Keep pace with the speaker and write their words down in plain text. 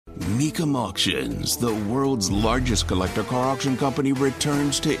Mecum Auctions, the world's largest collector car auction company,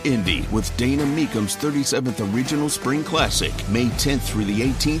 returns to Indy with Dana Mecum's 37th Original Spring Classic, May 10th through the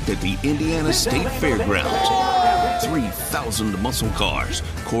 18th at the Indiana State Fairgrounds. 3,000 muscle cars,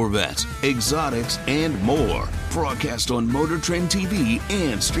 Corvettes, exotics, and more. Broadcast on Motor Trend TV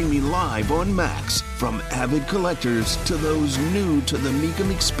and streaming live on Max. From avid collectors to those new to the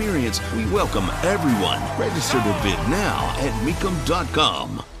Mecum experience, we welcome everyone. Register to bid now at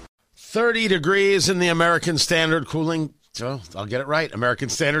Mecum.com. 30 degrees in the American Standard Cooling. Oh, I'll get it right. American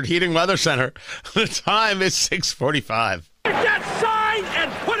Standard Heating Weather Center. The time is 6:45. Take that sign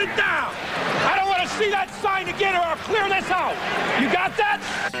and put it down. I don't want to see that sign again or I'll clear this out. You got that?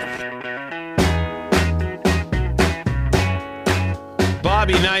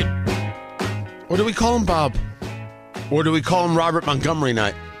 Bobby Knight. Or do we call him Bob? Or do we call him Robert Montgomery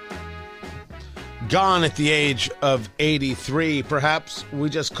Knight? Gone at the age of 83. Perhaps we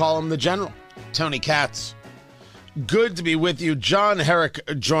just call him the General. Tony Katz. Good to be with you. John Herrick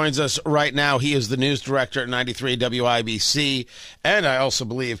joins us right now. He is the news director at 93 WIBC, and I also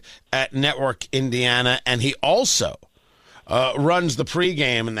believe at Network Indiana. And he also runs the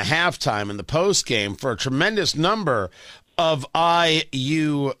pregame and the halftime and the postgame for a tremendous number of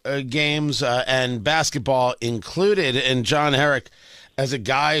IU games and basketball included. And John Herrick, as a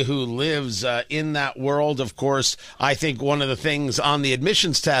guy who lives in that world, of course, I think one of the things on the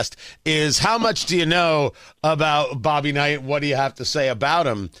admissions test is how much do you know about Bobby Knight? What do you have to say about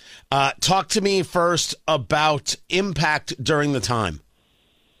him? Talk to me first about impact during the time.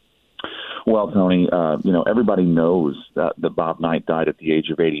 Well, Tony, everybody knows that Bob Knight died at the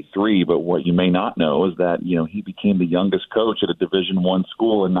age of 83, but what you may not know is that, he became the youngest coach at a Division I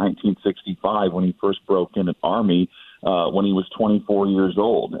school in 1965 when he first broke in at Army when he was 24 years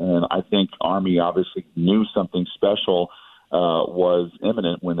old. And I think Army obviously knew something special was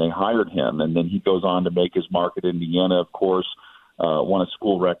imminent when they hired him. And then he goes on to make his mark at Indiana, of course, won a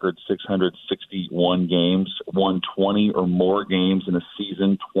school record 661 games, won 20 or more games in a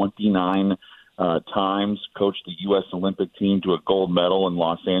season 29 times, coached the U.S. Olympic team to a gold medal in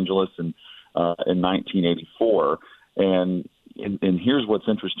Los Angeles in 1984. And here's what's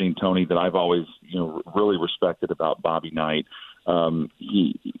interesting, Tony, that I've always really respected about Bobby Knight.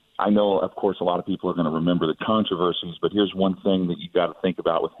 I know, of course, a lot of people are going to remember the controversies, but here's one thing that you got to think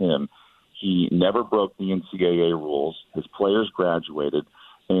about with him. He never broke the NCAA rules. His players graduated,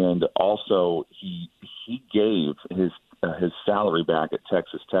 and also he gave his salary back at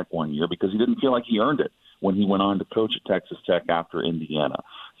Texas Tech one year because he didn't feel like he earned it when he went on to coach at Texas Tech after Indiana.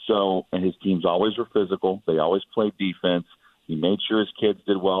 So, and his teams always were physical. They always played defense. He made sure his kids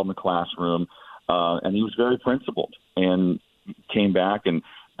did well in the classroom, and he was very principled and came back and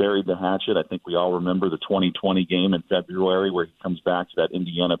buried the hatchet. I think we all remember the 2020 game in February where he comes back to that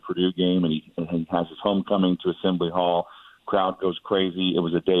Indiana-Purdue game and he has his homecoming to Assembly Hall. Crowd goes crazy. It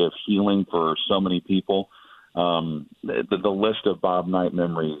was a day of healing for so many people. The list of Bob Knight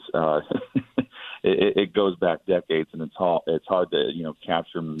memories, it goes back decades, and it's hard to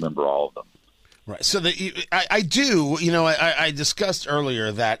capture and remember all of them. Right. So I do, I discussed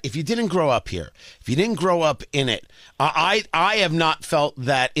earlier that if you didn't grow up here, if you didn't grow up in it, I have not felt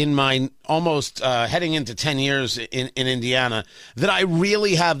that in my almost heading into 10 years in Indiana, that I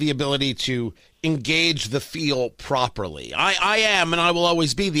really have the ability to engage the feel properly. I am, and I will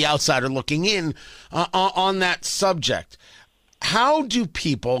always be the outsider looking in on that subject. How do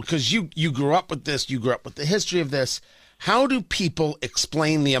people, because you grew up with this, you grew up with the history of this, how do people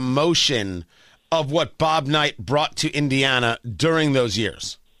explain the emotion of what Bob Knight brought to Indiana during those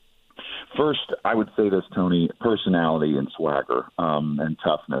years? First, I would say this, Tony, personality and swagger and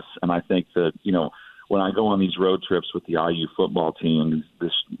toughness. And I think that, when I go on these road trips with the IU football team, I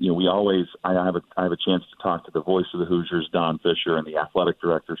have a chance to talk to the voice of the Hoosiers, Don Fisher, and the athletic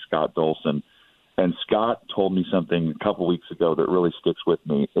director, Scott Dolson. And Scott told me something a couple weeks ago that really sticks with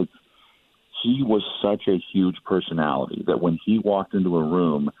me. He was such a huge personality that when he walked into a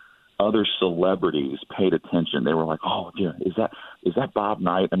room, other celebrities paid attention. They were like, "Oh, yeah, is that Bob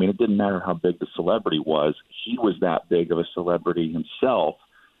Knight?" I mean, it didn't matter how big the celebrity was. He was that big of a celebrity himself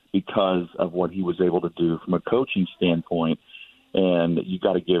because of what he was able to do from a coaching standpoint. And you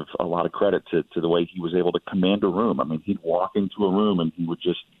got to give a lot of credit to the way he was able to command a room. I mean, he'd walk into a room and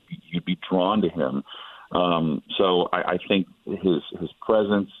you'd be drawn to him. So I think his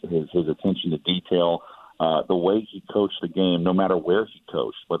presence, his attention to detail, the way he coached the game, no matter where he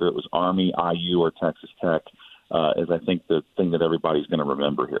coached, whether it was Army, IU, or Texas Tech, is I think the thing that everybody's going to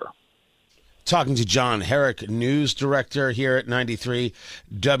remember here. Talking to John Herrick, news director here at 93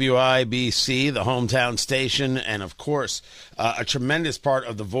 WIBC, the hometown station, and of course, a tremendous part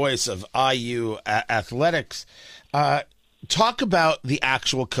of the voice of IU athletics. Talk about the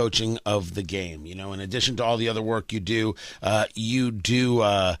actual coaching of the game. You know, in addition to all the other work you do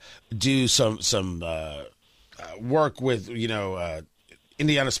some work with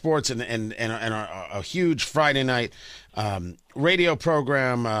Indiana sports and a huge Friday night radio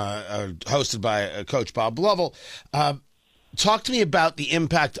program hosted by Coach Bob Lovell. Talk to me about the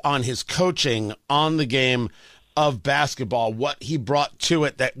impact on his coaching on the game of basketball, what he brought to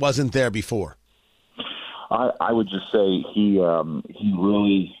it that wasn't there before. I would just say he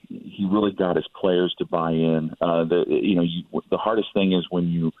really got his players to buy in. The hardest thing is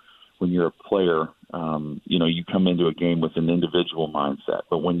when you're a player, you come into a game with an individual mindset.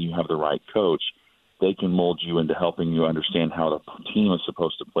 But when you have the right coach, they can mold you into helping you understand how the team is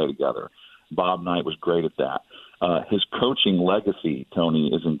supposed to play together. Bob Knight was great at that. His coaching legacy,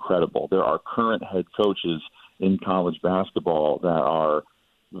 Tony, is incredible. There are current head coaches in college basketball that are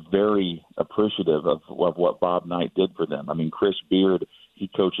very appreciative of what Bob Knight did for them. I mean, Chris Beard, he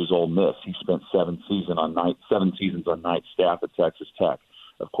coaches Ole Miss. He spent 7 seasons on Knight's staff at Texas Tech.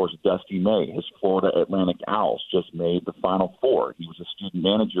 Of course, Dusty May, his Florida Atlantic Owls, just made the Final Four. He was a student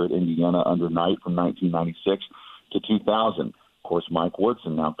manager at Indiana under Knight from 1996 to 2000. Of course, Mike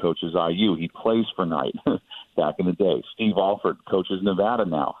Woodson now coaches IU. He plays for Knight back in the day. Steve Alford coaches Nevada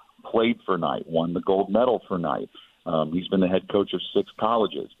now, played for Knight, won the gold medal for Knight. He's been the head coach of 6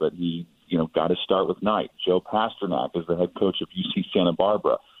 colleges, but he, got to start with Knight. Joe Pasternak is the head coach of UC Santa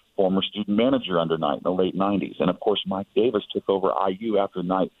Barbara, former student manager under Knight in the late 90s. And, of course, Mike Davis took over IU after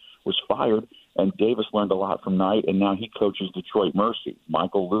Knight was fired, and Davis learned a lot from Knight, and now he coaches Detroit Mercy.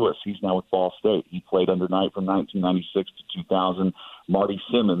 Michael Lewis, he's now with Ball State. He played under Knight from 1996 to 2000. Marty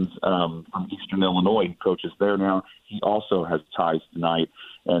Simmons from Eastern Illinois, he coaches there now. He also has ties to Knight.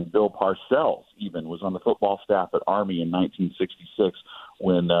 And Bill Parcells even was on the football staff at Army in 1966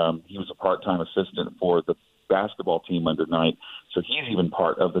 when he was a part-time assistant for the basketball team under Knight. So he's even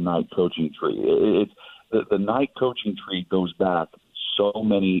part of the Knight coaching tree. The Knight coaching tree goes back so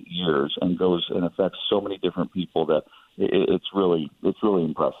many years and affects so many different people that it's really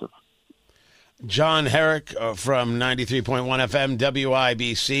impressive. John Herrick from 93.1 FM,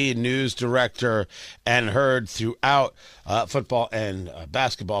 WIBC, news director, and heard throughout football and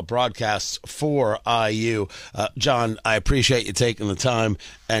basketball broadcasts for IU. John, I appreciate you taking the time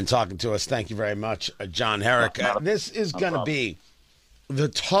and talking to us. Thank you very much, John Herrick. This is going to be the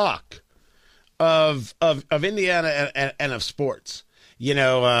talk of Indiana and of sports.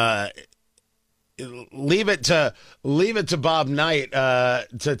 Leave it to Bob Knight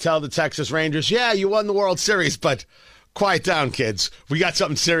to tell the Texas Rangers, yeah, you won the World Series, but quiet down, kids. We got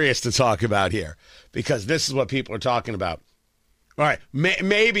something serious to talk about here because this is what people are talking about. All right,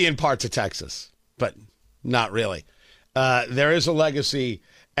 maybe in parts of Texas, but not really. There is a legacy,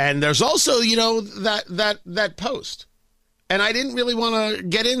 and there's also, that post. And I didn't really want to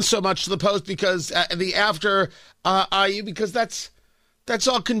get in so much to the post because the after IU, because that's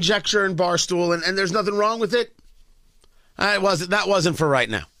all conjecture and barstool, and there's nothing wrong with it. That wasn't for right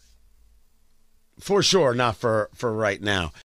now. For sure, not for right now.